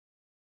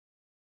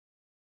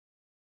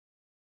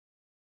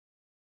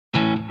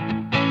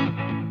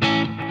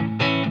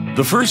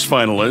The first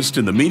finalist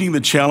in the Meeting the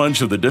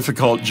Challenge of the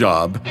Difficult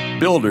Job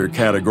Builder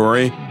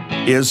category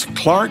is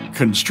Clark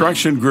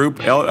Construction Group,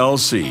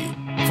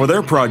 LLC, for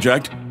their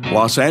project,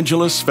 Los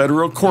Angeles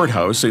Federal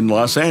Courthouse in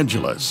Los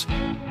Angeles.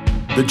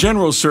 The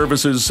General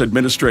Services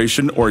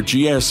Administration, or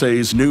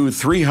GSA's new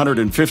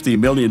 $350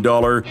 million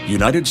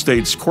United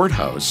States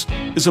courthouse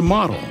is a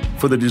model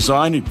for the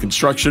design and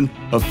construction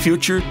of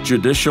future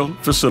judicial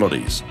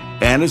facilities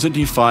and is a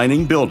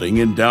defining building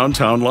in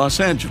downtown Los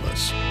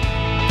Angeles.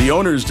 The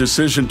owner's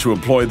decision to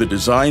employ the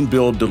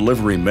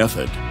design-build-delivery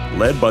method,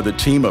 led by the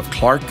team of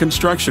Clark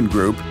Construction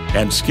Group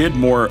and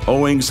Skidmore,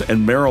 Owings &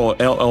 Merrill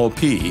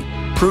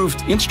LLP,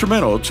 proved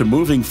instrumental to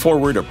moving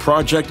forward a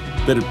project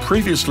that had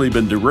previously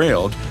been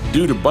derailed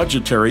due to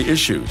budgetary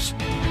issues.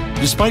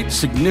 Despite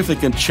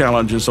significant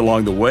challenges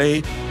along the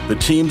way, the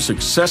team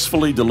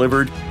successfully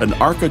delivered an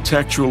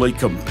architecturally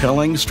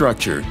compelling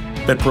structure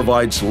that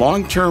provides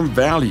long-term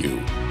value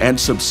and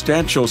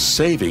substantial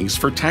savings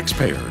for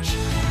taxpayers.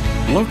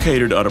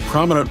 Located on a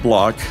prominent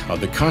block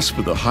on the cusp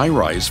of the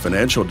high-rise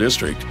financial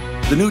district,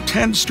 the new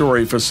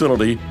 10-story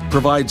facility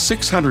provides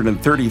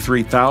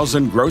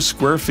 633,000 gross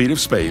square feet of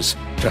space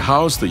to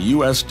house the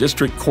U.S.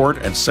 District Court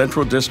and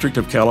Central District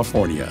of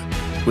California,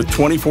 with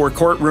 24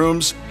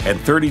 courtrooms and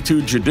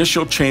 32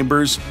 judicial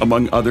chambers,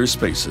 among other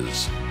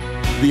spaces.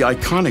 The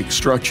iconic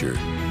structure,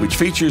 which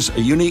features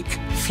a unique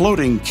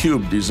floating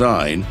cube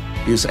design,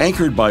 is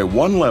anchored by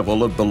one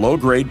level of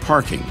below-grade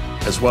parking,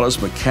 as well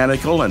as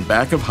mechanical and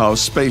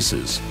back-of-house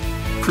spaces.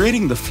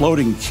 Creating the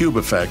floating cube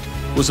effect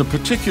was a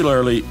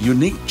particularly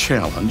unique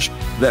challenge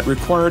that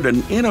required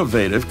an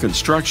innovative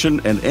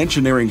construction and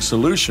engineering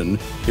solution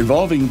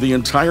involving the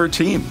entire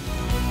team.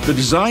 The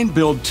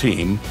design-build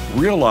team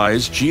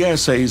realized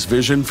GSA's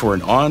vision for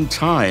an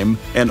on-time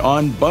and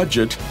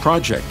on-budget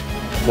project,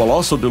 while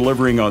also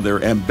delivering on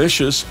their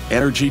ambitious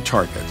energy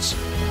targets.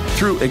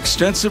 Through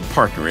extensive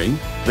partnering,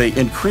 they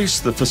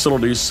increased the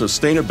facility's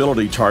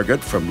sustainability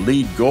target from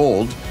LEED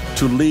Gold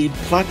to LEED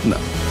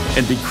Platinum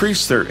and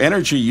decreased their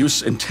energy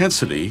use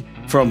intensity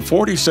from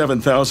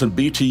 47,000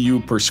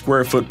 BTU per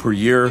square foot per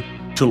year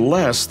to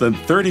less than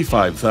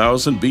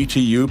 35,000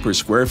 BTU per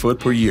square foot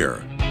per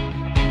year.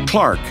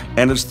 Clark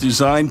and its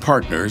design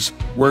partners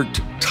worked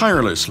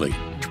tirelessly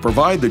to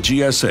provide the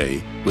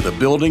GSA with a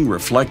building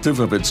reflective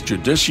of its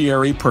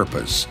judiciary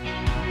purpose.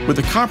 With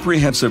a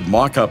comprehensive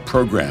mock-up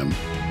program,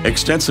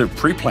 extensive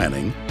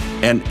pre-planning,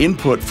 and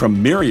input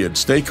from myriad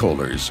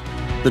stakeholders,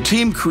 the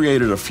team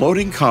created a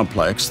floating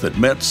complex that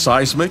met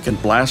seismic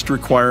and blast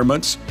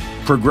requirements,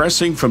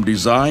 progressing from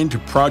design to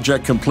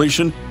project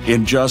completion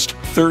in just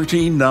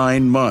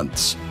 39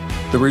 months.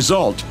 The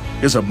result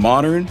is a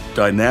modern,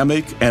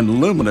 dynamic, and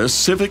luminous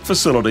civic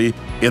facility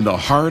in the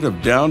heart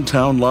of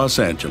downtown Los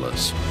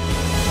Angeles.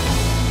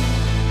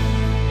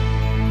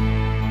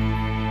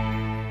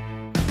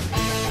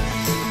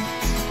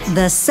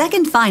 The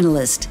second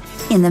finalist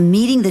in the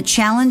Meeting the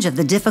Challenge of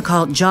the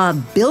Difficult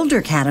Job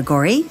Builder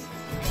category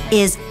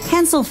is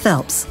Hensel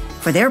Phelps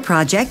for their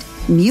project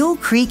Mule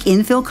Creek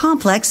Infill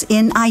Complex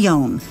in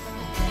Ione.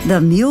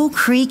 The Mule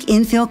Creek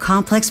Infill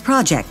Complex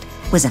project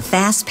was a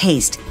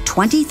fast-paced,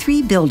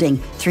 23-building,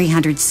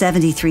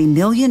 $373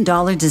 million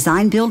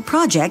design-build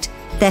project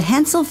that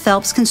Hensel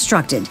Phelps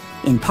constructed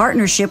in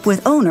partnership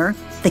with owner,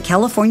 the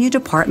California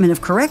Department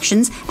of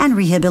Corrections and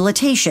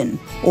Rehabilitation,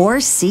 or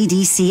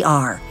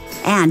CDCR,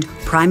 and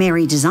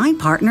primary design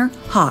partner,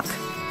 Hawk.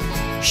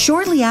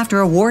 Shortly after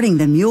awarding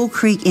the Mule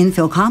Creek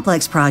Infill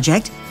Complex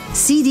project,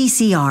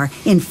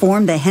 CDCR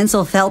informed the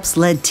Hensel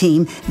Phelps-led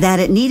team that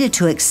it needed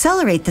to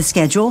accelerate the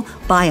schedule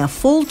by a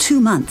full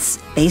 2 months,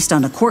 based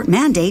on a court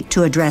mandate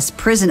to address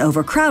prison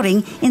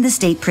overcrowding in the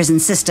state prison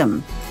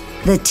system.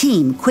 The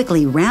team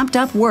quickly ramped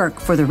up work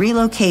for the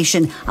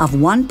relocation of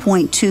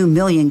 1.2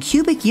 million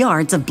cubic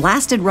yards of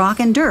blasted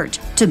rock and dirt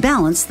to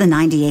balance the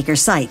 90-acre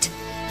site.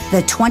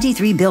 The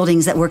 23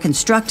 buildings that were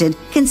constructed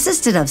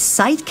consisted of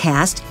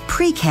site-cast,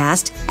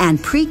 precast, and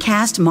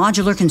precast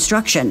modular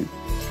construction.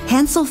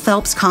 Hensel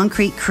Phelps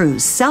concrete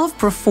crews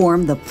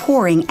self-performed the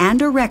pouring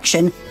and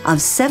erection of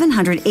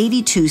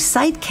 782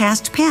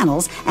 site-cast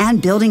panels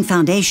and building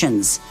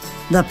foundations.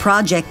 The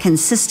project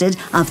consisted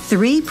of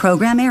 3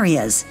 program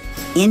areas: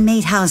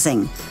 inmate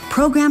housing,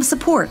 program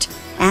support,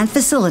 and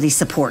facility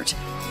support.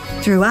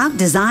 Throughout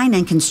design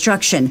and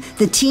construction,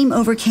 the team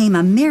overcame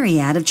a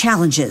myriad of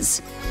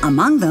challenges.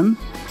 Among them,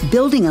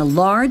 building a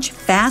large,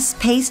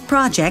 fast-paced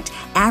project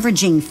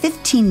averaging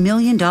 $15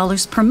 million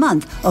per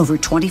month over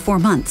 24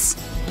 months,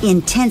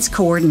 intense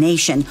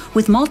coordination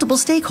with multiple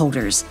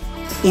stakeholders,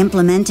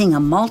 implementing a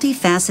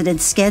multifaceted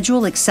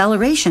schedule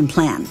acceleration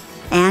plan,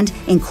 and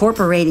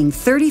incorporating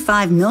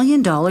 $35 million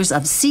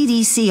of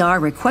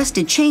CDCR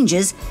requested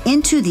changes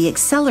into the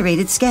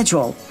accelerated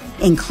schedule,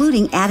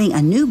 including adding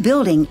a new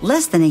building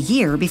less than a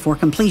year before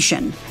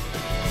completion.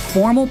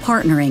 Formal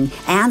partnering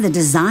and the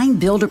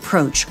design-build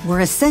approach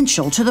were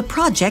essential to the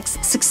project's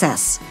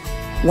success.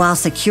 While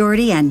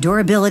security and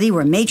durability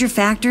were major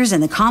factors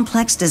in the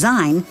complex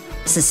design,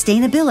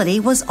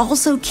 sustainability was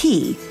also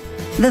key.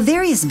 The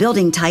various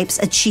building types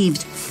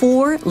achieved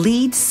 4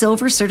 LEED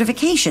Silver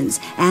certifications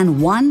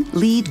and 1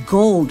 LEED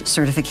Gold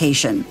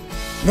certification.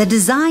 The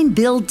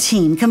design-build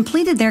team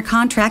completed their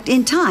contract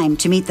in time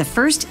to meet the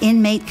first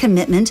inmate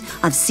commitment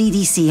of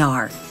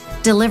CDCR,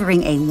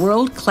 delivering a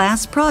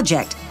world-class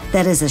project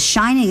that is a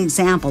shining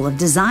example of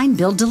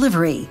design-build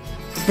delivery.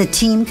 The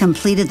team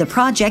completed the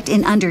project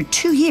in under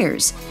 2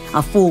 years,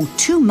 a full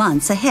 2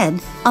 months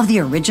ahead of the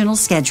original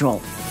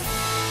schedule.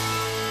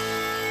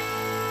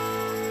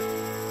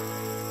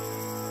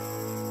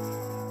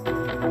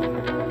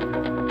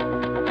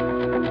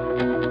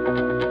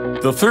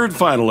 The third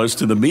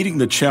finalist in the Meeting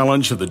the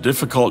Challenge of the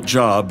Difficult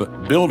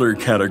Job Builder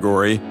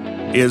category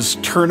is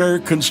Turner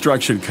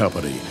Construction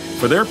Company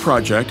for their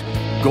project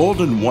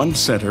Golden One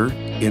Center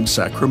in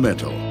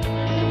Sacramento.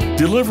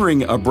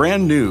 Delivering a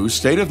brand new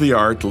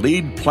state-of-the-art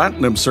LEED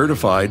Platinum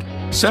certified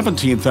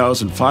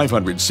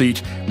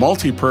 17,500-seat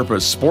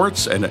multi-purpose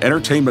sports and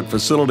entertainment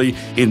facility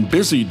in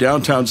busy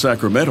downtown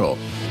Sacramento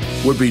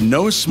would be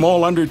no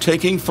small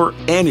undertaking for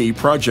any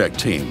project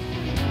team.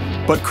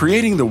 But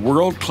creating the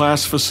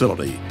world-class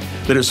facility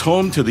that is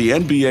home to the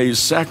NBA's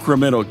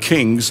Sacramento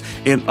Kings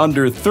in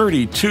under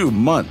 32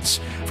 months,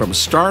 from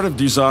start of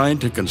design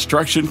to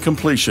construction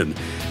completion,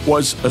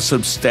 was a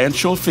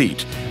substantial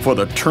feat for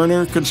the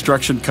Turner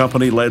Construction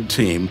Company-led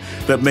team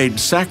that made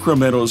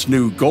Sacramento's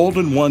new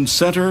Golden One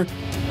Center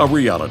a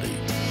reality.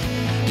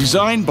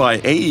 Designed by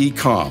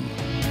AECom,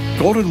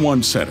 Golden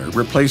One Center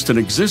replaced an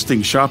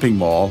existing shopping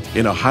mall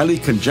in a highly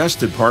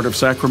congested part of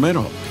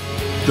Sacramento.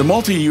 The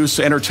multi-use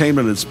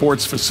entertainment and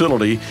sports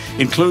facility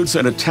includes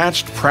an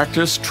attached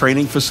practice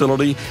training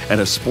facility and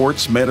a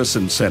sports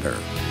medicine center.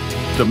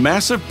 The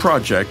massive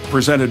project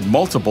presented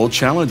multiple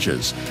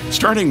challenges,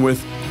 starting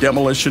with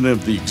demolition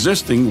of the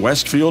existing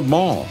Westfield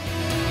Mall.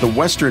 The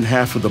western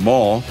half of the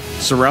mall,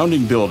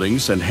 surrounding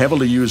buildings and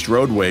heavily used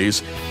roadways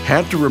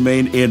had to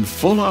remain in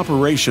full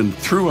operation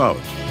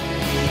throughout.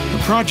 The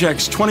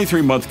project's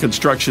 23-month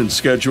construction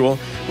schedule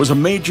was a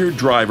major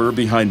driver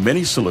behind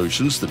many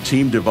solutions the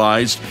team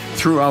devised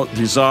throughout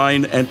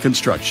design and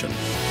construction.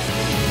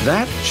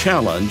 That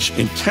challenge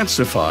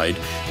intensified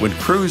when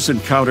crews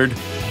encountered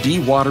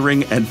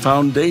dewatering and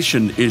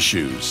foundation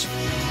issues.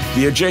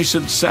 The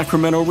adjacent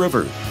Sacramento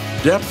River,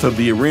 depth of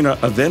the arena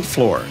event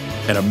floor,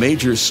 and a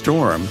major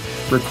storm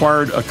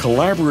required a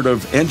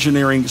collaborative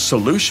engineering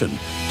solution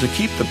to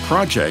keep the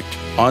project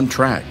on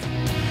track.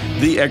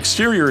 The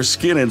exterior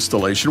skin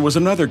installation was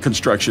another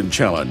construction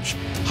challenge,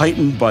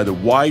 heightened by the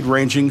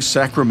wide-ranging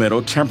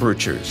Sacramento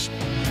temperatures.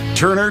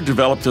 Turner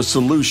developed a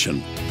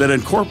solution that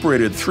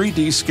incorporated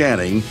 3D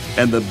scanning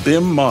and the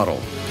BIM model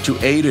to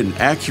aid in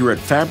accurate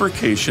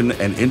fabrication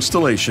and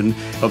installation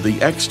of the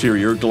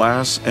exterior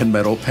glass and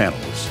metal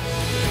panels.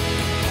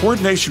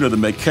 Coordination of the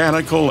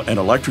mechanical and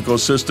electrical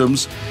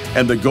systems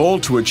and the goal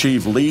to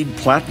achieve LEED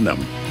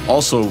Platinum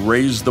also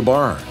raised the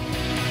bar.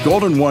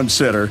 Golden One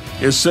Center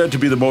is said to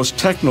be the most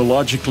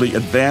technologically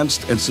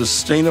advanced and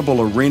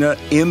sustainable arena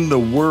in the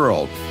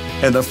world,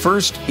 and the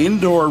first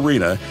indoor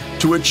arena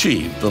to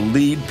achieve the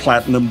LEED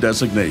Platinum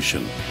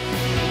designation.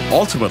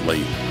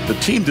 Ultimately, the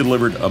team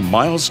delivered a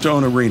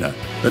milestone arena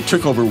that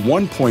took over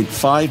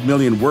 1.5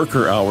 million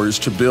worker hours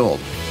to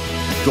build.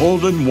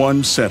 Golden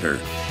One Center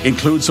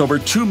includes over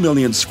 2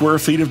 million square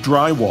feet of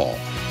drywall,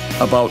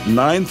 about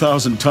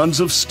 9,000 tons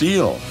of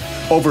steel,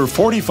 over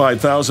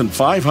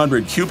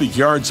 45,500 cubic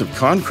yards of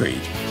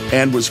concrete,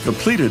 and was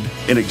completed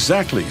in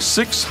exactly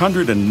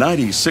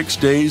 696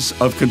 days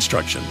of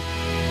construction.